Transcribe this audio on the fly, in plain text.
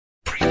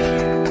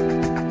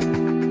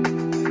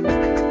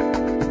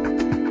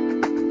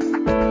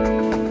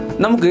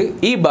നമുക്ക്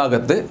ഈ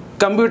ഭാഗത്ത്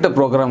കമ്പ്യൂട്ടർ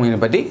പ്രോഗ്രാമിങ്ങിനെ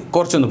പറ്റി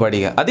കുറച്ചൊന്ന്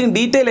പഠിക്കുക. അധികം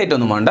ഡീറ്റെയിൽ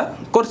ആയിട്ടൊന്നും വേണ്ട,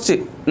 കുറച്ച്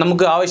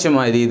നമുക്ക്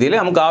ആവശ്യമായ രീതിയിൽ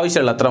നമുക്ക്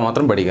ആവശ്യമുള്ള അത്ര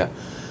മാത്രം പഠിക്കുക.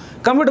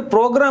 കമ്പ്യൂട്ടർ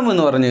പ്രോഗ്രാം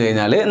എന്ന് പറഞ്ഞു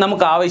കഴിഞ്ഞാൽ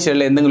നമുക്ക്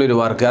ആവശ്യമുള്ള എന്തെങ്കിലും ഒരു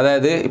വർക്ക്,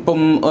 അതായത് ഇപ്പം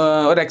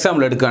ഒരു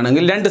എക്സാമ്പിൾ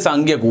എടുക്കുകയാണെങ്കിൽ 2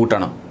 സംഖ്യ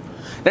കൂട്ടണം.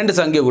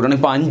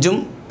 ഇപ്പോൾ 5ഉം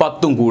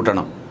 10ഉം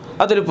കൂട്ടണം.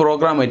 അതൊരു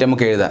പ്രോഗ്രാമായിട്ട്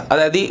നമുക്ക് എഴുതാം.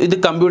 അതായത് ഇത്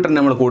കമ്പ്യൂട്ടറിന്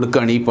നമ്മൾ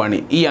കൊടുക്കുകയാണ് ഈ പണി,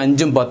 ഈ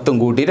 5ഉം 10ഉം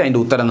കൂട്ടിയിട്ട്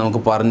അതിൻ്റെ ഉത്തരം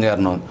നമുക്ക് പറഞ്ഞു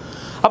തരണമെന്ന്.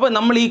 അപ്പോൾ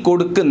നമ്മൾ ഈ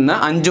കൊടുക്കുന്ന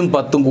 5ഉം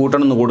 10ഉം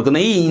കൂട്ടണം എന്ന് കൊടുക്കുന്ന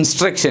ഈ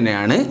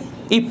ഇൻസ്ട്രക്ഷനെയാണ്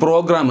ഈ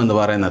പ്രോഗ്രാം എന്ന്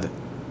പറയുന്നത്.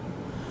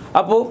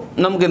 അപ്പോൾ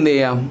നമുക്ക് എന്ത്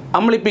ചെയ്യാം,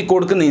 നമ്മളിപ്പോൾ ഈ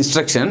കൊടുക്കുന്ന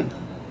ഇൻസ്ട്രക്ഷൻ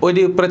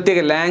ഒരു പ്രത്യേക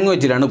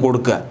ലാംഗ്വേജിലാണ്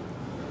കൊടുക്കുക.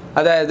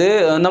 അതായത്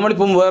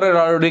നമ്മളിപ്പം വേറെ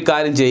ഒരാളോട് ഈ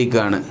കാര്യം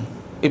ചെയ്യിക്കുകയാണ്.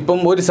 ഇപ്പം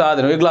ഒരു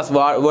സാധനം, ഒരു ഗ്ലാസ്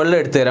വെള്ളം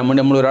എടുത്ത് തരാൻ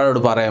വേണ്ടി നമ്മൾ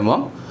ഒരാളോട് പറയുമ്പോൾ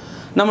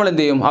നമ്മൾ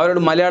എന്ത് ചെയ്യും,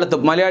 അവരോട്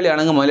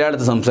മലയാളിയാണെങ്കിൽ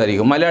മലയാളത്തിൽ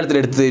സംസാരിക്കും, മലയാളത്തിൽ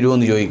എടുത്ത് തരുമോ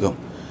എന്ന് ചോദിക്കും.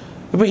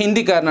 ഇപ്പോൾ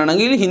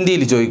ഹിന്ദിക്കാരനാണെങ്കിൽ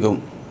ഹിന്ദിയിൽ ചോദിക്കും.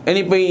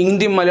 ഇനിയിപ്പോൾ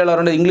ഹിന്ദിയും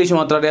മലയാളം ഇംഗ്ലീഷ്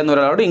മാത്രം അറിയാവുന്ന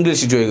ഒരാളോട്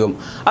ഇംഗ്ലീഷ് ചോദിക്കും.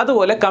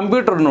 അതുപോലെ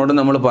കമ്പ്യൂട്ടറിനോട്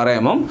നമ്മൾ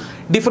പറയുമ്പം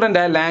ഡിഫറൻ്റ്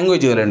ആയ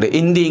ലാംഗ്വേജുകളുണ്ട്.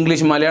 ഹിന്ദി,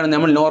 ഇംഗ്ലീഷ്, മലയാളം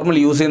നമ്മൾ നോർമൽ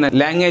യൂസ് ചെയ്യുന്ന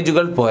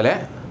ലാംഗ്വേജുകൾ പോലെ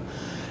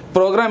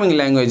പ്രോഗ്രാമിംഗ്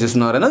ലാംഗ്വേജസ്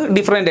എന്ന് പറയുന്നത്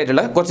ഡിഫറൻ്റ്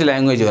ആയിട്ടുള്ള കുറച്ച്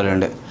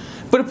ലാംഗ്വേജുകളുണ്ട്.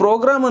 ഇപ്പോൾ ഒരു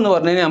പ്രോഗ്രാം എന്ന്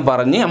പറഞ്ഞു കഴിഞ്ഞാൽ ഞാൻ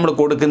പറഞ്ഞ് നമ്മൾ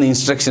കൊടുക്കുന്ന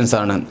ഇൻസ്ട്രക്ഷൻസ്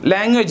ആണ്.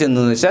 ലാംഗ്വേജ്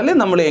എന്ന് വെച്ചാൽ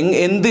നമ്മൾ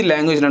എന്ത്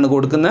ലാംഗ്വേജിലാണ്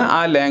കൊടുക്കുന്നത്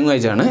ആ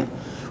ലാംഗ്വേജാണ്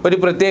ഒരു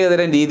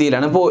പ്രത്യേകതരം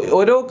രീതിയിലാണ്. ഇപ്പോൾ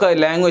ഓരോ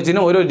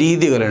ലാംഗ്വേജിനും ഓരോ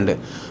രീതികളുണ്ട്.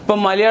 ഇപ്പം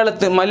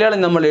മലയാളം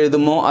നമ്മൾ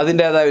എഴുതുമ്പോൾ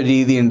അതിൻ്റേതായ ഒരു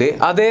രീതിയുണ്ട്.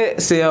 അതേ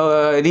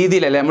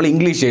രീതിയിലല്ല നമ്മൾ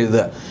ഇംഗ്ലീഷ്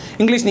എഴുതുക.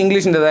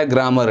 ഇംഗ്ലീഷിൻ്റെതായ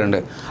ഗ്രാമർ ഉണ്ട്.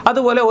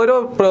 അതുപോലെ ഓരോ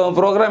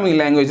പ്രോഗ്രാമിംഗ്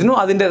ലാംഗ്വേജിനും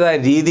അതിൻ്റേതായ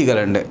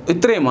രീതികളുണ്ട്.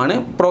 ഇത്രയുമാണ്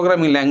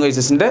പ്രോഗ്രാമിംഗ്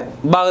ലാംഗ്വേജസിൻ്റെ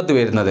ഭാഗത്ത്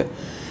വരുന്നത്.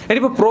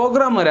 ഇനിയിപ്പോൾ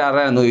പ്രോഗ്രാമർ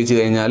ആരാണെന്ന് ചോദിച്ചു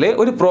കഴിഞ്ഞാൽ,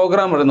 ഒരു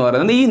പ്രോഗ്രാമർ എന്ന്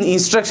പറയുന്നത് ഈ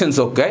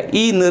ഇൻസ്ട്രക്ഷൻസൊക്കെ,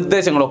 ഈ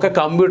നിർദ്ദേശങ്ങളൊക്കെ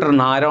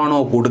കമ്പ്യൂട്ടറിന് ആരാണോ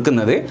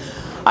കൊടുക്കുന്നത്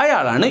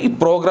അയാളാണ് ഈ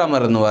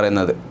പ്രോഗ്രാമർ എന്ന്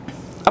പറയുന്നത്.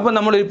 അപ്പോൾ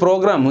നമ്മളൊരു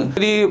പ്രോഗ്രാം,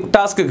 ഒരു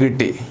ടാസ്ക്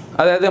കിട്ടി,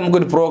 അതായത്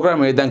നമുക്കൊരു പ്രോഗ്രാം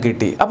എഴുതാൻ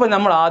കിട്ടി. അപ്പോൾ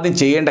നമ്മൾ ആദ്യം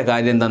ചെയ്യേണ്ട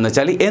കാര്യം എന്താണെന്ന്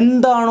വെച്ചാൽ,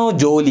 എന്താണോ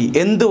ജോലി,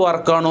 എന്ത്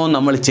വർക്കാണോ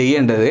നമ്മൾ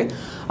ചെയ്യേണ്ടത്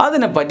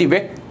അതിനെപ്പറ്റി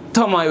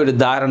വ്യക്തമായൊരു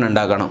ധാരണ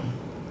ഉണ്ടാക്കണം.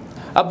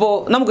 അപ്പോൾ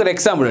നമുക്കൊരു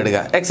എക്സാമ്പിൾ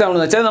എടുക്കുക. എക്സാമ്പിൾ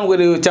എന്ന് വെച്ചാൽ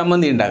നമുക്കൊരു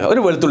ചമ്മന്തി ഉണ്ടാക്കാം,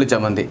 ഒരു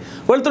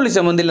വെളുത്തുള്ളി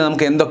ചമ്മന്തിയിൽ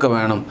നമുക്ക് എന്തൊക്കെ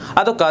വേണം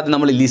അതൊക്കെ ആദ്യം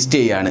നമ്മൾ ലിസ്റ്റ്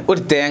ചെയ്യുകയാണ്.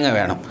 ഒരു തേങ്ങ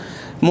വേണം,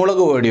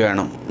 മുളക് പൊടി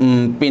വേണം,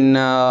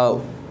 പിന്നെ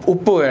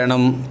ഉപ്പ്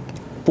വേണം,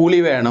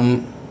 പുളി വേണം,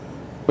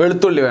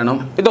 വെളുത്തുള്ളി വേണം,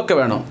 ഇതൊക്കെ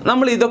വേണം.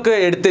 നമ്മൾ ഇതൊക്കെ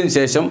എടുത്തതിന്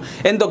ശേഷം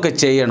എന്തൊക്കെ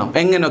ചെയ്യണം,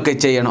 എങ്ങനെയൊക്കെ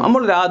ചെയ്യണം,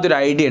 നമ്മൾ ആദ്യം ഒരു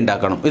ഐഡിയ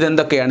ഉണ്ടാക്കണം.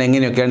 ഇതെന്തൊക്കെയാണ്,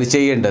 എങ്ങനെയൊക്കെയാണ്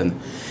ചെയ്യേണ്ടതെന്ന്.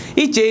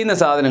 ഈ ചെയ്യുന്ന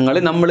സാധനങ്ങൾ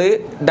നമ്മൾ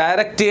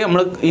ഡയറക്റ്റ്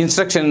നമ്മൾ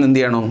ഇൻസ്ട്രക്ഷനിൽ എന്ത്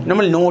ചെയ്യണം,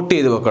 നമ്മൾ നോട്ട്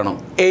ചെയ്ത് വെക്കണം,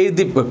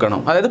 എഴുതി വെക്കണം,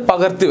 അതായത്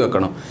പകർത്തി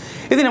വെക്കണം.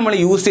 ഇത് നമ്മൾ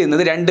യൂസ്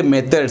ചെയ്യുന്നത് 2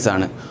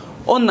 മെത്തേഡ്സാണ്.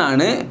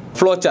 ഒന്നാണ്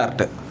ഫ്ലോ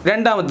ചാർട്ട്,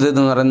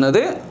 രണ്ടാമത്തേതെന്ന്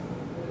പറയുന്നത്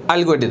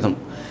അൽഗോരിതം.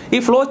 ഈ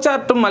ഫ്ലോ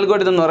ചാർട്ടും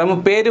അൽഗോരിതം എന്ന് പറയുമ്പോൾ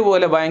പേര്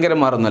പോലെ ഭയങ്കര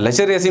മാറുന്നില്ല,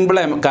 ചെറിയ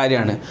സിമ്പിളായ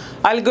കാര്യമാണ്.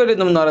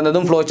 അൽഗോരിതം എന്ന്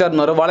പറയുന്നതും ഫ്ലോ ചാർട്ട്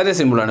എന്ന് പറയുന്നത് വളരെ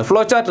സിമ്പിളാണ്.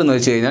 ഫ്ലോ ചാർട്ട് എന്ന്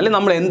വെച്ച് കഴിഞ്ഞാൽ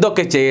നമ്മൾ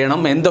എന്തൊക്കെ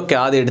ചെയ്യണം, എന്തൊക്കെ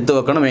ആദ്യം എടുത്തു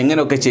വെക്കണം,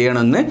 എങ്ങനെയൊക്കെ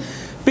ചെയ്യണമെന്ന്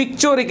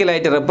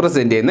പിക്ചോറിക്കലായിട്ട്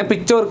റെപ്രസെൻറ്റ് ചെയ്യുന്ന,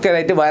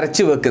 പിക്ചോറിക്കലായിട്ട്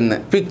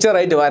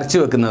പിക്ചറായിട്ട് വരച്ച്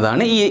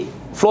വെക്കുന്നതാണ് ഈ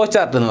ഫ്ലോ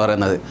ചാർട്ട് എന്ന്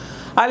പറയുന്നത്.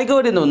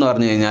 അൽഗോരിതം എന്ന്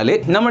പറഞ്ഞു കഴിഞ്ഞാൽ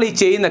നമ്മൾ ഈ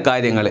ചെയ്യുന്ന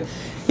കാര്യങ്ങൾ,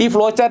 ഈ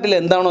ഫ്ലോ ചാർട്ടിൽ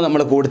എന്താണോ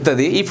നമ്മൾ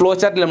കൊടുത്തത്, ഈ ഫ്ലോ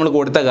ചാർട്ടിൽ നമ്മൾ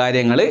കൊടുത്ത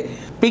കാര്യങ്ങൾ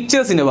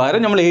പിക്ചേഴ്സിന്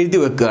പകരം നമ്മൾ എഴുതി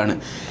വെക്കുകയാണ്.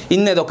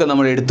 ഇന്നതൊക്കെ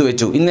നമ്മൾ എടുത്തു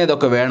വെച്ചു,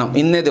 ഇന്നതൊക്കെ വേണം,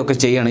 ഇന്നതൊക്കെ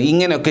ചെയ്യണം,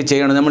 ഇങ്ങനെയൊക്കെ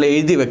ചെയ്യണം, നമ്മൾ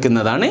എഴുതി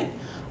വെക്കുന്നതാണ്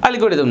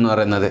അൽഗോരിതം എന്ന്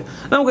പറയുന്നത്.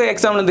 നമുക്ക്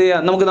എക്സാമ്പിൾ എന്ത്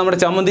ചെയ്യാം, നമുക്ക് നമ്മുടെ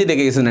ചമ്മന്തിൻ്റെ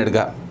കേസിന്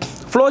എടുക്കാം.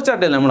 ഫ്ലോ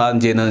ചാർട്ടിൽ നമ്മൾ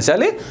ആദ്യം ചെയ്യുന്നതെന്ന്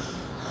വെച്ചാൽ,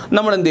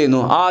 നമ്മൾ എന്ത്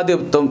ചെയ്യുന്നു,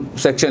 ആദ്യത്തെ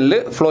സെക്ഷനിൽ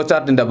ഫ്ലോ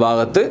ചാർട്ടിൻ്റെ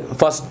ഭാഗത്ത്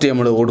ഫസ്റ്റ്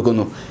നമ്മൾ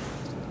കൊടുക്കുന്നു,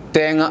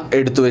 തേങ്ങ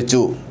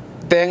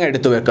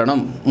എടുത്തു വെക്കണം,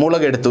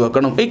 മുളക് എടുത്തു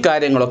വെക്കണം, ഈ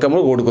കാര്യങ്ങളൊക്കെ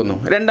നമ്മൾ കൊടുക്കുന്നു.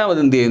 രണ്ടാമത്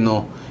എന്ത് ചെയ്യുന്നു,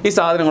 ഈ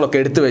സാധനങ്ങളൊക്കെ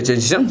എടുത്തു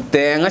വെച്ചതിന് ശേഷം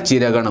തേങ്ങ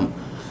ചിരകണം,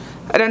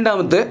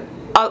 രണ്ടാമത്തെ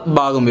ആ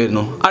ഭാഗം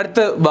വരുന്നു. അടുത്ത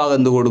ഭാഗം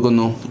എന്ത്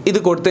കൊടുക്കുന്നു, ഇത്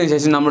കൊടുത്തതിന്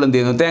ശേഷം നമ്മൾ എന്ത്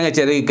ചെയ്യുന്നു, തേങ്ങ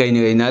ചിരകി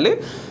കഴിഞ്ഞ് കഴിഞ്ഞാൽ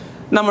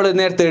നമ്മൾ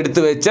നേരത്തെ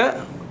എടുത്തു വെച്ച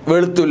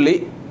വെളുത്തുള്ളി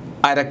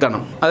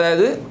അരക്കണം,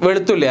 അതായത്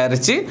വെളുത്തുള്ളി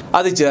അരച്ച്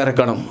അത്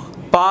ചേർക്കണം,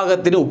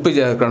 പാകത്തിന് ഉപ്പ്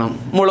ചേർക്കണം,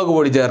 മുളക്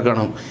പൊടി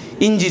ചേർക്കണം,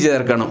 ഇഞ്ചി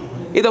ചേർക്കണം.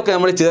 ഇതൊക്കെ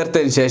നമ്മൾ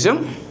ചേർത്തതിന് ശേഷം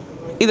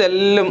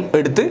ഇതെല്ലാം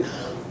എടുത്ത്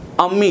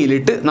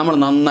അമ്മിയിലിട്ട് നമ്മൾ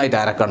നന്നായിട്ട്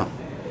അരക്കണം.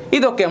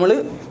 ഇതൊക്കെ നമ്മൾ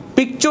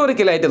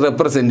പിക്ചോറിക്കലായിട്ട്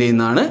റെപ്രസെൻറ്റ്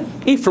ചെയ്യുന്നതാണ്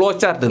ഈ ഫ്ലോ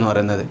ചാർട്ട് എന്ന്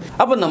പറയുന്നത്.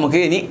 അപ്പം നമുക്ക്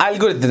ഇനി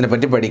അൽഗോരിതത്തിനെ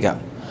പറ്റി പഠിക്കാം.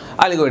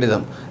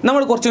 അൽഗോരിതം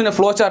നമ്മൾ കുറച്ച് മുന്നേ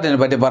ഫ്ലോ ചാർട്ടിനെ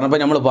പറ്റി പറഞ്ഞപ്പോൾ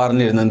നമ്മൾ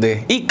പറഞ്ഞിരുന്നത്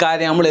ഈ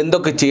കാര്യം നമ്മൾ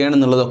എന്തൊക്കെ ചെയ്യണം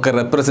എന്നുള്ളതൊക്കെ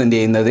റെപ്രസെൻറ്റ്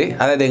ചെയ്യുന്നത്,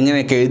 അതായത്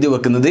എങ്ങനെയൊക്കെ എഴുതി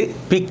വെക്കുന്നത്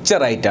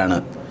പിക്ചറായിട്ടാണ്.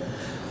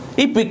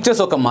 ഈ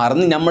പിക്ചേഴ്സൊക്കെ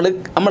മറന്ന്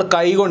നമ്മൾ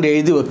കൈ കൊണ്ട്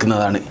എഴുതി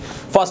വെക്കുന്നതാണ്.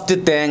 ഫസ്റ്റ്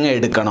തേങ്ങ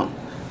എടുക്കണം,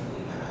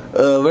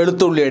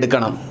 വെളുത്തുള്ളി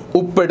എടുക്കണം,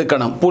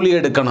 ഉപ്പെടുക്കണം, പുളി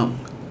എടുക്കണം,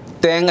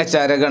 തേങ്ങ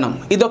ചരകണം,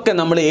 ഇതൊക്കെ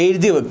നമ്മൾ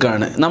എഴുതി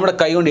വെക്കുകയാണ്, നമ്മുടെ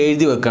കൈ കൊണ്ട്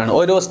എഴുതി വെക്കുകയാണ്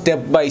ഓരോ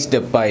സ്റ്റെപ്പ് ബൈ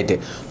സ്റ്റെപ്പായിട്ട്.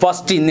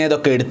 ഫസ്റ്റ്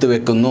ഇന്നേതൊക്കെ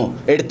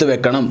എടുത്തു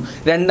വെക്കണം,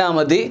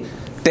 രണ്ടാമത്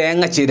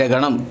തേങ്ങ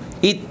ചിരകണം,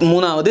 ഈ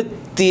മൂന്നാമത്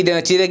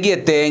ചിരകിയ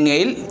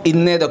തേങ്ങയിൽ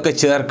ഇന്നേതൊക്കെ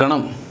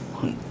ചേർക്കണം.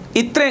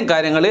 ഇത്രയും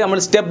കാര്യങ്ങൾ നമ്മൾ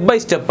സ്റ്റെപ്പ് ബൈ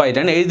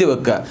സ്റ്റെപ്പായിട്ടാണ് എഴുതി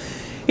വെക്കുക.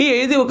 ഈ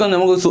എഴുതി വെക്കാൻ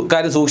നമുക്ക്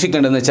കാര്യം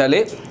സൂക്ഷിക്കേണ്ടതെന്ന് വെച്ചാൽ,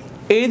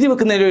 എഴുതി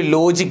വെക്കുന്നതിൽ ഒരു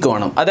ലോജിക്ക്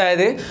വേണം.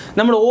 അതായത്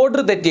നമ്മൾ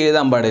ഓർഡർ തെറ്റി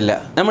എഴുതാൻ പാടില്ല.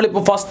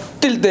 നമ്മളിപ്പോൾ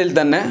ഫസ്റ്റിൽ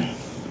തന്നെ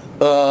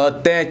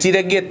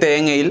ചിരകിയ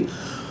തേങ്ങയിൽ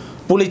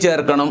പുളി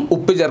ചേർക്കണം,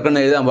 ഉപ്പ് ചേർക്കണം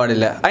എഴുതാൻ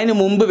പാടില്ല. അതിന്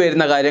മുമ്പ്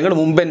വരുന്ന കാര്യങ്ങൾ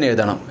മുമ്പ് തന്നെ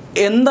എഴുതണം.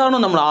 എന്താണോ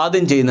നമ്മൾ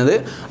ആദ്യം ചെയ്യുന്നത്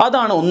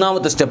അതാണ്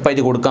ഒന്നാമത്തെ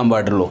സ്റ്റെപ്പായിട്ട് കൊടുക്കാൻ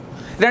പാടുള്ളൂ.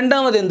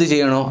 രണ്ടാമത് എന്ത്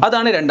ചെയ്യണോ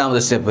അതാണ്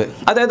രണ്ടാമത്തെ സ്റ്റെപ്പ്.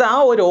 അതായത് ആ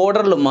ഒരു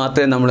ഓർഡറിൽ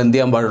മാത്രമേ നമ്മൾ എന്ത്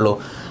ചെയ്യാൻ പാടുള്ളൂ,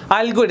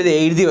 അൽഗോരിതം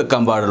എഴുതി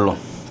വെക്കാൻ പാടുള്ളൂ.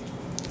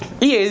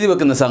 ഈ എഴുതി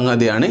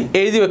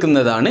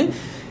വെക്കുന്നതാണ്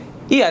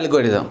ഈ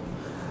അൽഗോരിതം.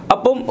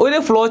 അപ്പം ഒരു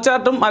ഫ്ലോ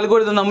ചാർട്ടും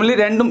അൽഗോരിതം നമ്മൾ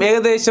രണ്ടും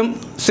ഏകദേശം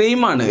സെയിം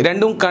ആണ്.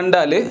 രണ്ടും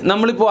കണ്ടാൽ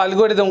നമ്മളിപ്പോൾ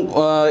അൽഗോരിതം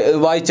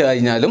വായിച്ചു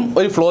കഴിഞ്ഞാലും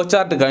ഒരു ഫ്ലോ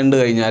ചാർട്ട് കണ്ടു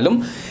കഴിഞ്ഞാലും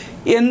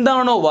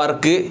എന്താണോ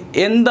വർക്ക്,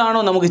 എന്താണോ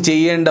നമുക്ക്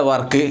ചെയ്യേണ്ട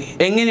വർക്ക്,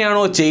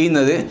 എങ്ങനെയാണോ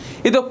ചെയ്യുന്നത്,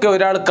 ഇതൊക്കെ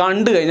ഒരാൾ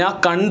കണ്ടു കഴിഞ്ഞാൽ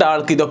കണ്ട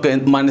ആൾക്ക് ഇതൊക്കെ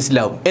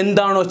മനസ്സിലാവും.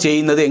 എന്താണോ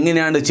ചെയ്യുന്നത്,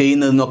 എങ്ങനെയാണ്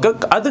ചെയ്യുന്നതെന്നൊക്കെ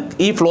അത്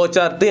ഈ ഫ്ലോ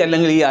ചാർട്ട്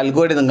അല്ലെങ്കിൽ ഈ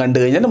അൽഗോരിതം കണ്ടു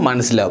കഴിഞ്ഞാൽ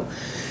മനസ്സിലാവും.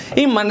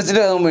 ഈ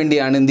മനസ്സിലാകാൻ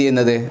വേണ്ടിയാണ് എന്ത്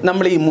ചെയ്യുന്നത്,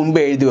 നമ്മൾ ഈ മുമ്പ്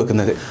എഴുതി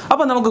വെക്കുന്നത്.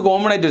 അപ്പോൾ നമുക്ക്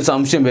കോമൺ ആയിട്ടൊരു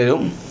സംശയം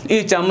വരും, ഈ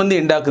ചമ്മന്തി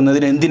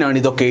ഉണ്ടാക്കുന്നതിന് എന്തിനാണ്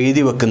ഇതൊക്കെ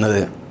എഴുതി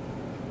വെക്കുന്നത്?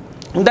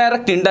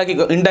 ഡയറക്റ്റ്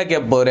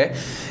ഉണ്ടാക്കിയാൽ പോരെ,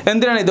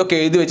 എന്തിനാണ് ഇതൊക്കെ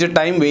എഴുതി വെച്ച്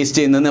ടൈം വേസ്റ്റ്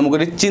ചെയ്യുന്നത്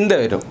നമുക്കൊരു ചിന്ത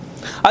വരും.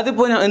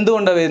 അതിപ്പോൾ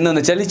എന്തുകൊണ്ടാണ്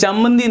വരുന്നതെന്ന് വെച്ചാൽ ഈ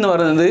ചമ്മന്തി എന്ന്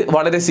പറയുന്നത്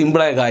വളരെ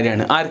സിമ്പിളായ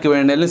കാര്യമാണ്. ആർക്ക്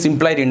വേണമെങ്കിലും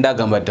സിമ്പിളായിട്ട്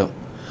ഉണ്ടാക്കാൻ പറ്റും.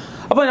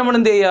 അപ്പോൾ നമ്മൾ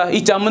എന്ത് ചെയ്യുക, ഈ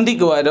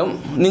ചമ്മന്തിക്ക് പകരം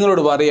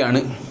നിങ്ങളോട്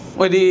പറയുകയാണ്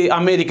ഒരു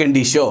അമേരിക്കൻ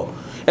ഡിഷോ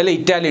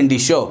അല്ലെങ്കിൽ ഇറ്റാലിയൻ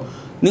ഡിഷോ,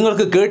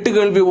 നിങ്ങൾക്ക്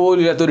കേൾവി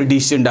പോലും ഇല്ലാത്തൊരു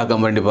ഡിഷ് ഉണ്ടാക്കാൻ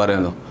വേണ്ടി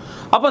പറയുന്നു.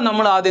 അപ്പോൾ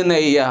നമ്മൾ ആദ്യം എന്താ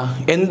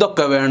ചെയ്യുക,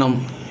 എന്തൊക്കെ വേണം,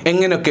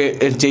 എങ്ങനെയൊക്കെ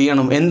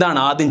ചെയ്യണം, എന്താണ്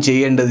ആദ്യം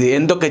ചെയ്യേണ്ടത്,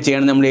 എന്തൊക്കെ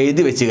ചെയ്യണം നമ്മൾ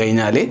എഴുതി വെച്ച്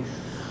കഴിഞ്ഞാൽ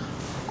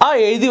ആ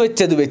എഴുതി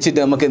വെച്ചത് വെച്ചിട്ട്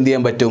നമുക്ക് എന്ത്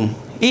ചെയ്യാൻ പറ്റും,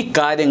 ഈ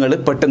കാര്യങ്ങൾ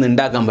പെട്ടെന്ന്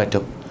ഉണ്ടാക്കാൻ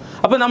പറ്റും.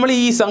 അപ്പോൾ നമ്മൾ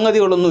ഈ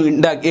സംഗതികളൊന്നും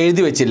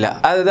എഴുതി വെച്ചില്ല,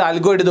 അതായത്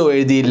അൽഗോരിതം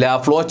എഴുതിയില്ല,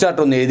 ഫ്ലോ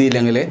ചാർട്ടൊന്നും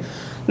എഴുതിയില്ലെങ്കിൽ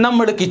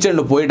നമ്മൾ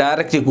കിച്ചണിൽ പോയി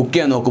ഡയറക്റ്റ് കുക്ക്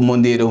ചെയ്യാൻ നോക്കുമ്പോൾ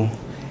എന്ത് ചെയ്യും,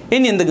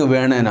 ഇനി എന്തെങ്കിലും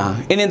വേണേനാ,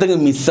 ഇനി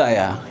എന്തെങ്കിലും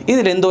മിസ്സായാ,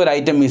 ഇതിലെന്തോ ഒരു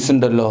ഐറ്റം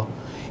മിസ്സുണ്ടല്ലോ,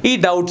 ഈ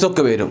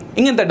ഡൗട്ട്സൊക്കെ വരും.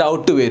 ഇങ്ങനത്തെ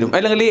ഡൗട്ട് വരും,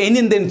 അല്ലെങ്കിൽ ഇനി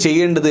എന്തെങ്കിലും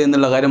ചെയ്യേണ്ടത്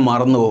എന്നുള്ള കാര്യം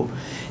മറന്നുപോകും.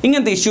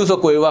 ഇങ്ങനത്തെ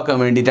ഇഷ്യൂസൊക്കെ ഒഴിവാക്കാൻ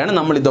വേണ്ടിയിട്ടാണ്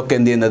നമ്മൾ ഇതൊക്കെ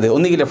എന്ത് ചെയ്യുന്നത്,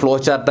 ഒന്നുകിൽ ഫ്ലോ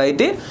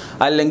ചാർട്ടായിട്ട്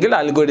അല്ലെങ്കിൽ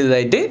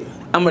അൽഗോരിതമായിട്ട്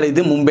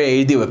നമ്മളിത് മുമ്പേ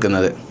എഴുതി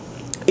വെക്കുന്നത്.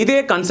 ഇതേ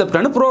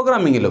കൺസെപ്റ്റാണ്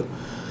പ്രോഗ്രാമിങ്ങിലും.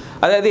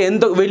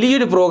 അതായത്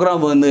വലിയൊരു പ്രോഗ്രാം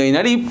വന്നു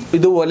കഴിഞ്ഞാൽ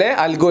ഇതുപോലെ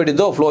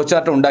അൽഗോരിതമോ ഫ്ലോ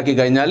ചാർട്ടോ ഉണ്ടാക്കി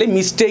കഴിഞ്ഞാൽ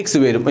മിസ്റ്റേക്സ്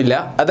വരും ഇല്ല,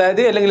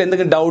 അതായത് അല്ലെങ്കിൽ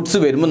എന്തെങ്കിലും ഡൗട്ട്സ്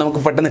വരുമ്പോൾ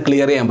നമുക്ക് പെട്ടെന്ന്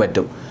ക്ലിയർ ചെയ്യാൻ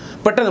പറ്റും,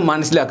 പെട്ടെന്ന്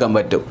മനസ്സിലാക്കാൻ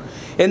പറ്റും.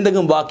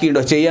 എന്തെങ്കിലും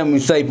ബാക്കിയുണ്ടോ, ചെയ്യാൻ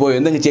മിസ്സായി പോയോ,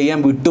 എന്തെങ്കിലും ചെയ്യാൻ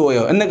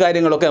വിട്ടുപോയോ എന്ന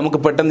കാര്യങ്ങളൊക്കെ നമുക്ക്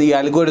പെട്ടെന്ന് ഈ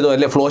അൽഗോരിതം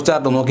അല്ലെങ്കിൽ ഫ്ലോ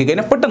ചാർട്ടോ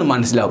നോക്കിക്കഴിഞ്ഞാൽ പെട്ടെന്ന്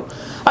മനസ്സിലാവും.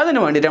 അതിന്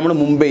വേണ്ടിയിട്ട് നമ്മൾ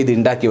മുമ്പേ ഇത്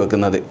ഉണ്ടാക്കി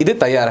വെക്കുന്നത്, ഇത്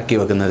തയ്യാറാക്കി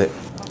വെക്കുന്നത്.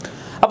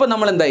 അപ്പോൾ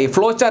നമ്മൾ എന്തായി,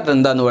 ഫ്ലോ ചാർട്ട്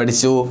എന്താണെന്ന്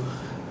പഠിച്ചു,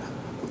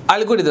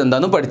 അൽഗോരിതം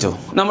എന്താണെന്ന് പഠിച്ചു.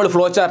 നമ്മൾ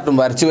ഫ്ലോ ചാർട്ടും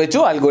വരച്ച് വെച്ചു,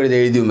 അൽഗോരിതം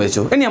എഴുതിയും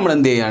വെച്ചു. ഇനി നമ്മൾ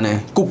എന്ത് ചെയ്യാണ്,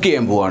 കുക്ക്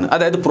ചെയ്യാൻ പോവാണ്,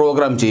 അതായത്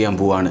പ്രോഗ്രാം ചെയ്യാൻ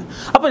പോവാണ്.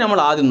 അപ്പോൾ നമ്മൾ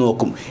ആദ്യം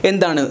നോക്കും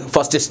എന്താണ്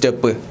ഫസ്റ്റ്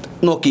സ്റ്റെപ്പ്,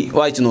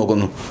 വായിച്ച്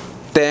നോക്കുന്നു.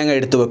 തേങ്ങ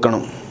എടുത്ത്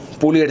വെക്കണം,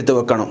 പുളി എടുത്ത്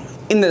വെക്കണം,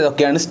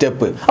 ഇന്നതൊക്കെയാണ്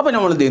സ്റ്റെപ്പ്. അപ്പോൾ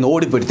നമ്മൾ എന്ത് ചെയ്യുന്നു,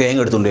 ഓടിപ്പോയിട്ട് തേങ്ങ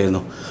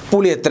എടുത്തുകൊണ്ടിരുന്നു.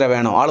 പുളി എത്ര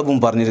വേണോ അളവും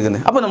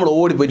പറഞ്ഞിരിക്കുന്നത്, അപ്പോൾ നമ്മൾ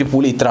ഓടിപ്പോയിട്ട്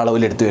പുളി ഇത്ര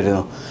അളവിലെടുത്ത്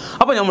വരുന്നു.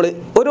 അപ്പോൾ നമ്മൾ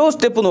ഓരോ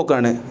സ്റ്റെപ്പ്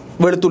നോക്കുകയാണ്.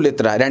 വെളുത്തുള്ളി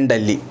എത്ര, 2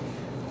 അല്ലി.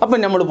 അപ്പം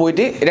നമ്മൾ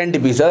പോയിട്ട് 2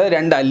 പീസ്, അതായത്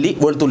 2 അല്ലി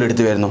വെളുത്തുള്ളി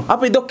എടുത്ത് വരുന്നു.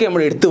 അപ്പോൾ ഇതൊക്കെ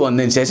നമ്മൾ എടുത്ത്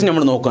വന്നതിന് ശേഷം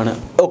നമ്മൾ നോക്കുകയാണ്,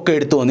 ഒക്കെ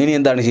എടുത്ത് വന്നു, ഇനി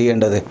എന്താണ്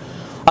ചെയ്യേണ്ടത്,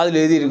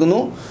 അതിലെഴുതിയിരിക്കുന്നു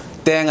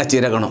തേങ്ങ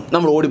ചിരകണം.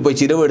 നമ്മൾ ഓടിപ്പോയി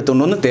ചിരവ്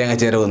എടുത്തുകൊണ്ട് വന്ന് തേങ്ങ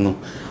ചിരകുന്നു.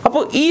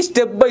 അപ്പോൾ ഈ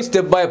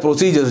സ്റ്റെപ്പായ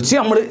പ്രൊസീജിയർ വെച്ച്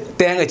നമ്മൾ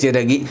തേങ്ങ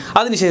ചിരകി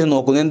അതിനുശേഷം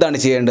നോക്കുന്നു എന്താണ്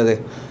ചെയ്യേണ്ടത്.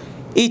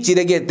 ഈ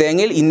ചിരകിയ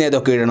തേങ്ങയിൽ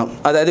ഇന്നേതൊക്കെ ഇടണം,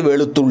 അതായത്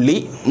വെളുത്തുള്ളി,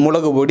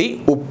 മുളക് പൊടി,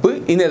 ഉപ്പ്,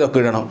 ഇന്നേതൊക്കെ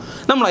ഇടണം.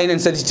 നമ്മൾ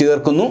അതിനനുസരിച്ച്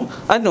ചേർക്കുന്നു.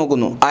 അത്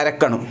നോക്കുന്നു,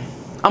 അരക്കണം.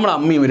 നമ്മൾ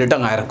അമ്മിയും ഇട്ട്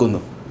അങ്ങ്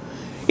അരക്കുന്നു.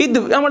 ഇത്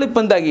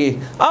നമ്മളിപ്പോൾ എന്താക്കി,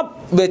 ആ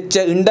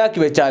ഉണ്ടാക്കി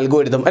വെച്ച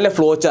അൽഗോരിതം അല്ലെ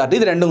ഫ്ലോ ചാർട്ട്,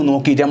 ഇത് രണ്ടും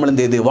നോക്കിയിട്ട് നമ്മൾ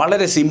എന്ത് ചെയ്ത്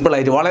വളരെ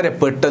സിമ്പിളായിട്ട് വളരെ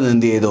പെട്ടെന്ന്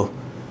എന്ത് ചെയ്തു,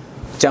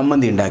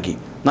 ചമ്മന്തി ഉണ്ടാക്കി.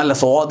 നല്ല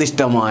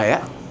സ്വാദിഷ്ടമായ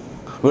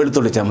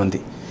വെളുത്തുള്ളി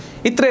ചമ്മന്തി.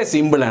 ഇത്രയും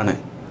സിമ്പിളാണ്,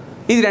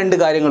 ഇത് 2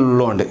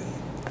 കാര്യങ്ങളുള്ളതുകൊണ്ട്.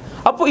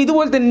 അപ്പോൾ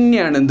ഇതുപോലെ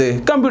തന്നെയാണ് എന്ത്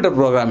കമ്പ്യൂട്ടർ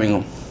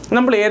പ്രോഗ്രാമിങ്ങും.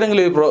 നമ്മൾ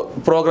ഏതെങ്കിലും ഒരു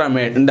പ്രോഗ്രാം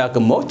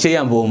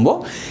ചെയ്യാൻ പോകുമ്പോൾ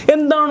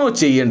എന്താണോ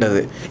ചെയ്യേണ്ടത്,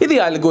 ഇത്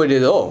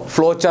അൽഗോരിതമോ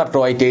ഫ്ലോ ചാർട്ടോ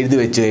ആയിട്ട് എഴുതി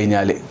വെച്ച്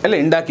കഴിഞ്ഞാൽ അല്ലെ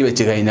ഉണ്ടാക്കി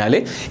വെച്ച് കഴിഞ്ഞാൽ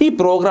ഈ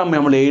പ്രോഗ്രാം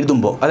നമ്മൾ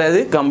എഴുതുമ്പോൾ, അതായത്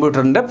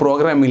കമ്പ്യൂട്ടറിൻ്റെ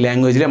പ്രോഗ്രാമിംഗ്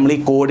ലാംഗ്വേജിൽ നമ്മൾ ഈ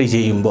കോഡ്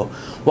ചെയ്യുമ്പോൾ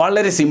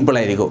വളരെ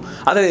സിമ്പിളായിരിക്കും.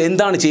 അതായത്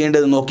എന്താണ്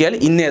ചെയ്യേണ്ടത് നോക്കിയാൽ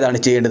ഇന്നേതാണ്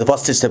ചെയ്യേണ്ടത്,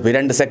 first step,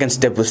 2 second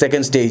step,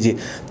 second stage,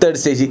 third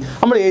stage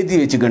നമ്മൾ എഴുതി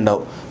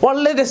വെച്ചിട്ടുണ്ടാവും.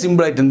 വളരെ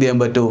സിമ്പിളായിട്ട് എന്ത് ചെയ്യാൻ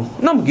പറ്റും,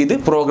 നമുക്കിത്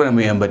പ്രോഗ്രാം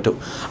ചെയ്യാൻ പറ്റും.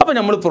 അപ്പോൾ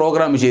നമ്മൾ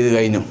പ്രോഗ്രാം ചെയ്ത്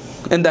കഴിഞ്ഞു,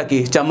 എന്താക്കി,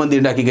 ചമ്മന്തി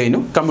ഉണ്ടാക്കി കഴിഞ്ഞു,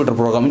 കമ്പ്യൂട്ടർ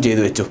പ്രോഗ്രാം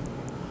ചെയ്ത് വെച്ചു.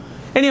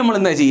 ഇനി നമ്മൾ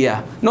എന്താ ചെയ്യുക,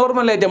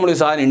 നോർമലായിട്ട് നമ്മൾ ഒരു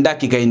സാധനം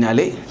ഉണ്ടാക്കി കഴിഞ്ഞാൽ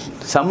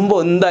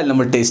സംഭവം എന്തായാലും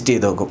നമ്മൾ ടേസ്റ്റ്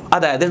ചെയ്ത് നോക്കും.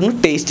 അതായത് നമ്മൾ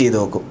ടേസ്റ്റ് ചെയ്ത്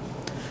നോക്കും,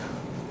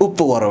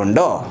 ഉപ്പ്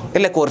കുറവുണ്ടോ,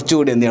 അല്ല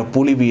കുറച്ചുകൂടി എന്ത് ചെയ്യണം,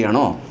 പുളി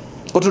വീഴണോ,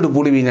 കുറച്ചുകൂടി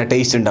പുളി വീഞ്ഞാൽ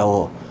ടേസ്റ്റ്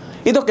ഉണ്ടാവുമോ,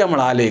 ഇതൊക്കെ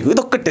നമ്മൾ ആലോചിക്കും,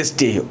 ഇതൊക്കെ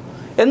ടെസ്റ്റ് ചെയ്യും.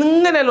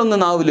 എങ്ങനെയാലും ഒന്ന്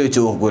നാവിൽ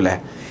വെച്ച് നോക്കൂലേ.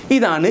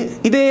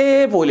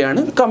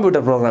 ഇതേപോലെയാണ്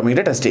കമ്പ്യൂട്ടർ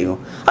പ്രോഗ്രാമിങ്ങിൻ്റെ ടെസ്റ്റിങ്ങും.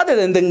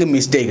 അതായത് എന്തെങ്കിലും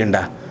മിസ്റ്റേക്ക്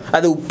ഉണ്ടാ,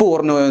 അത് ഉപ്പ്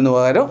കുറഞ്ഞു പോയെന്ന്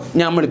പകരം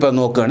നമ്മളിപ്പോൾ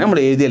നോക്കുകയാണ് നമ്മൾ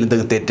എഴുതിയാൽ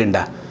എന്തെങ്കിലും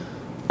തെറ്റുണ്ടാ,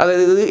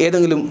 അതായത്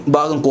ഏതെങ്കിലും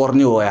ഭാഗം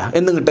കുറഞ്ഞു പോയാൽ,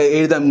 എന്തെങ്കിലും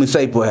എഴുതാൻ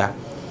മിസ്സായി പോയാൽ,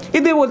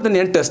 ഇതേപോലെ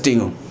തന്നെയാണ്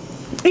ടെസ്റ്റിങ്ങും.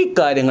 ഈ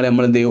കാര്യങ്ങൾ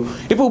നമ്മൾ എന്ത് ചെയ്യും,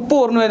 ഇപ്പോൾ ഉപ്പ്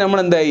കുറഞ്ഞു പോയാൽ നമ്മൾ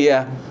എന്താ ചെയ്യുക,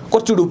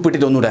 കുറച്ചുകൂടി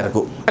ഉപ്പിട്ടിട്ട് ഒന്നുകൂടെ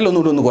ഇറക്കും, അല്ല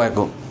ഒന്നുകൂടി ഒന്ന്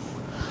കുഴക്കും.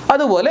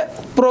 അതുപോലെ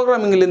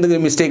പ്രോഗ്രാമിങ്ങിൽ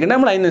എന്തെങ്കിലും മിസ്റ്റേക്ക് ഉണ്ടെങ്കിൽ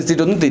നമ്മൾ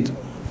അതിനനുസരിച്ചിട്ടൊന്ന്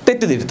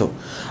തെറ്റ് തിരുത്തും.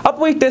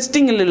 അപ്പോൾ ഈ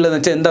ടെസ്റ്റിങ്ങിലുള്ളതെന്ന്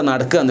വെച്ചാൽ എന്താ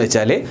നടക്കുക എന്ന്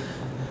വെച്ചാൽ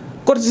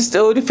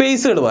ഒരു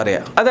ഫേസുകൾ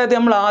പറയാം. അതായത്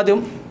നമ്മൾ ആദ്യം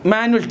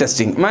മാനുവൽ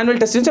ടെസ്റ്റിംഗ്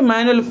വെച്ചാൽ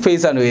മാനുവൽ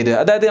ഫേസ് ആണ് വരിക.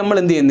 അതായത് നമ്മൾ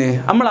എന്ത് ചെയ്യുന്നത്,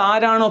 നമ്മൾ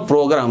ആരാണോ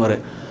പ്രോഗ്രാമർ,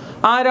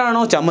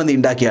 ആരാണോ ചമ്മന്തി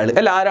ഉണ്ടാക്കിയ ആൾ,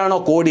 അല്ല ആരാണോ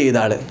കോഡ് ചെയ്ത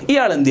ആൾ,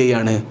 ഇയാൾ എന്ത്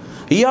ചെയ്യാണ്,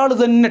 ഇയാൾ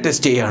തന്നെ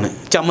ടെസ്റ്റ് ചെയ്യാണ്.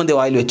 ചമ്മന്തി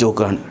വായിൽ വെച്ച്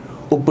നോക്കുകയാണ്,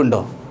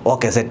 ഉപ്പുണ്ടോ,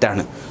 ഓക്കെ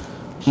സെറ്റാണ്,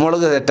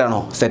 മുളക് സെറ്റാണോ,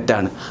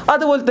 സെറ്റാണ്.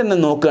 അതുപോലെ തന്നെ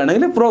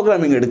നോക്കുകയാണെങ്കിൽ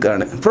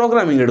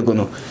പ്രോഗ്രാമിംഗ്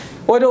എടുക്കുന്നു,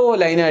 ഓരോ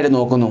ലൈനായിട്ട്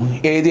നോക്കുന്നു,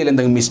 എഴുതിയിൽ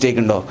എന്തെങ്കിലും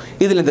മിസ്റ്റേക്ക് ഉണ്ടോ,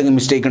 ഇതിലെന്തെങ്കിലും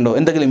മിസ്റ്റേക്ക് ഉണ്ടോ,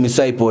 എന്തെങ്കിലും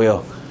മിസ്സായി പോയോ,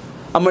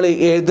 നമ്മൾ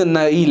എഴുതുന്ന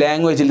ഈ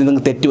ലാംഗ്വേജിൽ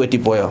എന്തെങ്കിലും തെറ്റ്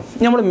പറ്റിപ്പോയോ,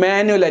 നമ്മൾ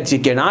മാനുവലായിട്ട്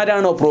ചെക്ക് ചെയ്യണം.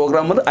 ആരാണോ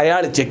പ്രോഗ്രാമർ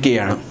അയാൾ ചെക്ക്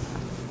ചെയ്യണം.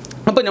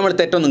 അപ്പോൾ നമ്മൾ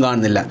തെറ്റൊന്നും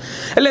കാണുന്നില്ല,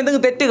 അല്ല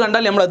എന്തെങ്കിലും തെറ്റ്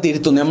കണ്ടാൽ നമ്മളത്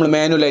തിരുത്തുന്നു, നമ്മൾ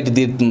മാനുവലായിട്ട്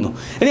തിരുത്തുന്നു.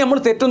 ഇനി നമ്മൾ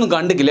തെറ്റൊന്നും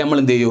കണ്ടിട്ടില്ല, നമ്മൾ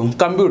എന്ത് ചെയ്യും,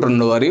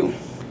 കമ്പ്യൂട്ടറിനോട് പറയും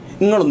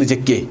നിങ്ങളൊന്ന്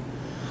ചെക്ക് ചെയ്യും,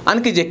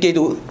 എനിക്ക് ചെക്ക്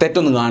ചെയ്ത്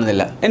തെറ്റൊന്നും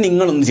കാണുന്നില്ല, ഇനി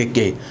നിങ്ങളൊന്ന് ചെക്ക്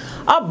ചെയ്യും.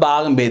 ആ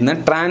ഭാഗം വരുന്ന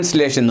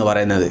ട്രാൻസ്ലേഷൻ എന്ന്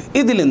പറയുന്നത്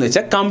ഇതിലെന്ന്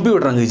വെച്ചാൽ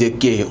കമ്പ്യൂട്ടർ അങ്ങ്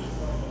ചെക്ക് ചെയ്യും.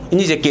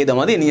 ഇനി ചെക്ക് ചെയ്താൽ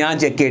മതി, ഇനി ഞാൻ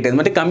ചെക്ക് ചെയ്തിട്ട്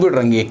മറ്റേ കമ്പ്യൂട്ടർ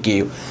അങ്ങ് ചെക്ക്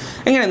ചെയ്യും.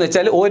 എങ്ങനെയാണെന്ന്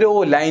വെച്ചാൽ ഓരോ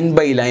ലൈൻ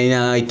ബൈ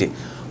ലൈനായിട്ട്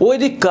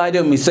ഒരു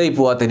കാര്യം മിസ്സായി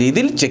പോകാത്ത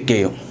രീതിയിൽ ചെക്ക്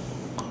ചെയ്യും.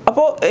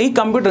 അപ്പോൾ ഈ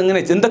കമ്പ്യൂട്ടർ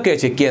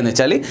എന്തൊക്കെയാണ് ചെക്ക് ചെയ്യുകയെന്ന്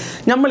വെച്ചാൽ,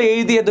 നമ്മൾ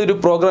എഴുതിയത് ഒരു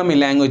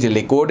പ്രോഗ്രാമിംഗ്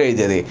ലാംഗ്വേജല്ലേ കോഡ്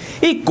എഴുതിയത്,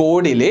 ഈ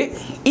കോഡിൽ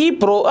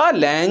ആ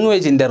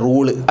ലാംഗ്വേജിൻ്റെ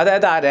റൂള്,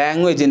 അതായത് ആ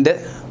ലാംഗ്വേജിൻ്റെ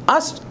ആ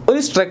ഒരു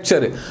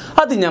സ്ട്രക്ചർ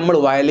അത് നമ്മൾ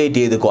വയലേറ്റ്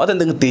ചെയ്തിക്കോ,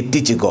 അതെന്തെങ്കിലും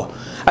തെറ്റിച്ചിക്കോ,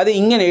 അത്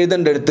ഇങ്ങനെ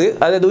എഴുതേണ്ടടുത്ത്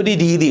അതായത് ഒരു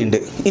രീതിയുണ്ട്,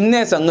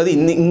 ഇന്നേ സംഗതി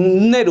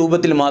ഇന്ന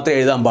രൂപത്തിൽ മാത്രമേ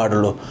എഴുതാൻ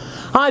പാടുള്ളൂ,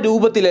 ആ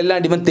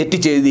രൂപത്തിലല്ലാണ്ട് ഇവൻ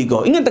തെറ്റിച്ചെഴുതിക്കോ,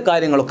 ഇങ്ങനത്തെ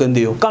കാര്യങ്ങളൊക്കെ എന്ത്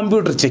ചെയ്യും,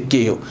 കമ്പ്യൂട്ടർ ചെക്ക്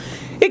ചെയ്യും.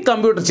 ഈ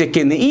കമ്പ്യൂട്ടർ ചെക്ക്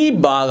ചെയ്യുന്ന ഈ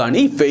ഭാഗമാണ്,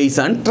 ഈ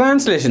ഫേസാണ്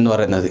ട്രാൻസ്ലേഷൻ എന്ന്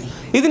പറയുന്നത്.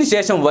 ഇതിന്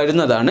ശേഷം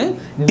വരുന്നതാണ്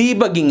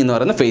ഡീബഗ്ഗിങ് എന്ന്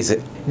പറയുന്ന ഫേസ്.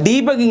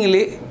 ഡീബഗ്ഗിങ്ങിൽ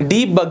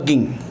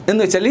ഡീബഗ്ഗിങ്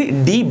എന്ന് വെച്ചാൽ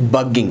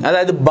ഡീബഗ്ഗിങ്,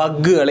 അതായത്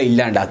ബഗ്ഗുകളെ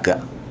ഇല്ലാണ്ടാക്കുക.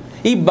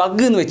 ഈ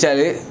ബഗ് എന്ന് വെച്ചാൽ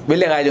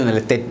വലിയ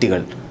കാര്യമൊന്നുമില്ല,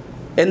 തെറ്റുകൾ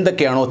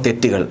എന്തൊക്കെയാണോ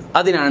തെറ്റുകൾ,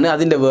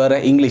 അതിൻ്റെ വേറെ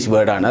ഇംഗ്ലീഷ്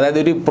വേർഡാണ്. അതായത്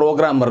ഒരു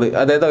പ്രോഗ്രാമർ,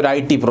 അതായത് ഒരു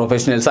IT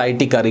പ്രൊഫഷണൽസ്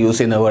IT-ക്കാർ യൂസ്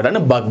ചെയ്യുന്ന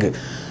വേർഡാണ് ബഗ്.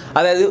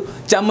 അതായത്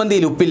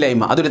ചമ്മന്തിയിൽ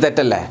ഉപ്പില്ലായ്മ, അതൊരു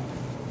തെറ്റല്ലേ,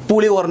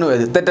 പുളി കുറഞ്ഞു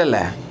പോയത്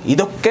തെറ്റല്ലേ,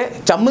 ഇതൊക്കെ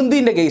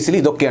ചമ്മന്തിൻ്റെ കേസിൽ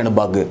ഇതൊക്കെയാണ്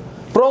ബഗ്.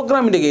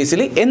 പ്രോഗ്രാമിൻ്റെ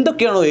കേസിൽ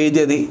എന്തൊക്കെയാണോ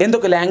എഴുതിയത്,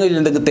 എന്തൊക്കെ ലാംഗ്വേജിൽ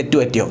എന്തൊക്കെ തെറ്റ്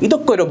പറ്റിയോ,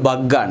 ഇതൊക്കെ ഒരു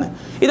ബഗ്ഗാണ്.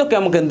 ഇതൊക്കെ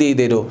നമുക്ക് എന്ത്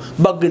ചെയ്ത് തരുമോ,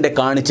 ബഗ്ഗിൻ്റെ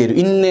കാണിച്ചു തരും.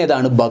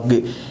 ഇന്നേതാണ് ബഗ്,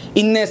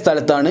 ഇന്നേ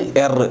സ്ഥലത്താണ്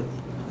എറർ.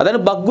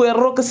 അതായത് ബഗ്ഗും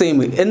എററൊക്കെ സെയിം,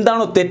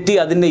 എന്താണോ തെറ്റ്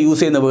അതിൻ്റെ യൂസ്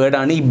ചെയ്യുന്ന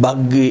വേർഡാണ് ഈ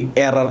ബഗ്,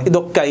 എറർ.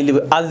 ഇതൊക്കെ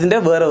അതിൻ്റെ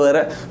വേറെ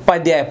വേറെ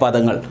പര്യായ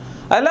പദങ്ങൾ,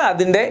 അല്ല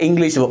അതിൻ്റെ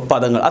ഇംഗ്ലീഷ്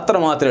പദങ്ങൾ, അത്ര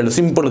മാത്രമേ ഉള്ളൂ.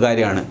 സിമ്പിൾ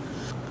കാര്യമാണ്.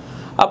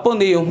 അപ്പോൾ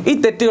എന്ത് ചെയ്യും, ഈ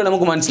തെറ്റുകൾ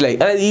നമുക്ക് മനസ്സിലായി.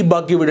 അതായത് ഈ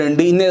ബഗ് ഇവിടെ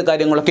ഉണ്ട്, ഇന്നേ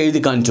കാര്യങ്ങളൊക്കെ എഴുതി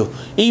കാണിച്ചു,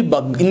 ഈ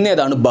ബഗ്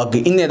ഇന്നേതാണ് ബഗ്,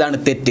 ഇന്നേതാണ്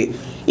തെറ്റ്,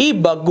 ഈ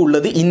ബഗ്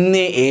ഉള്ളത്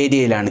ഇന്നേ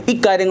ഏരിയയിലാണ്. ഈ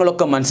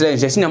കാര്യങ്ങളൊക്കെ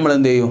മനസ്സിലായതിനു ശേഷം നമ്മൾ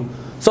എന്ത് ചെയ്യും,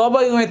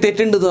 സ്വാഭാവികമായി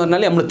തെറ്റുണ്ടെന്ന്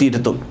പറഞ്ഞാൽ നമ്മൾ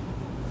തിരുത്തും.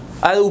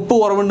 അതായത് ഉപ്പ്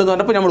കുറവുണ്ടെന്ന്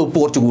പറഞ്ഞപ്പോൾ നമ്മൾ ഉപ്പ്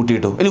കുറച്ച്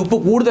കൂട്ടിയിട്ടു, അല്ലെങ്കിൽ ഉപ്പ്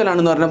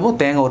കൂടുതലാണെന്ന് പറഞ്ഞപ്പോൾ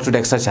തേങ്ങ കുറച്ചിട്ട്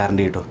എക്സ്ട്രാ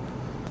ചാരണ്ടി ഇട്ടു.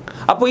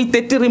 അപ്പോൾ ഈ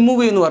തെറ്റ് റിമൂവ്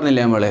ചെയ്യുമെന്ന്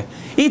പറഞ്ഞില്ലേ നമ്മൾ,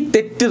 ഈ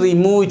തെറ്റ്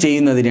റിമൂവ്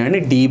ചെയ്യുന്നതിനാണ്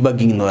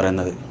ഡീബഗ്ഗിങ് എന്ന്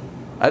പറയുന്നത്.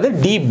 അത്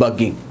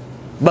ഡീബഗ്ഗിങ്,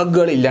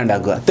 ബഗ്ഗുകൾ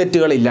ഇല്ലാണ്ടാക്കുക,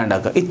 തെറ്റുകൾ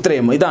ഇല്ലാണ്ടാക്കുക,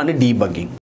 ഇതാണ് ഡീബഗ്ഗിങ്.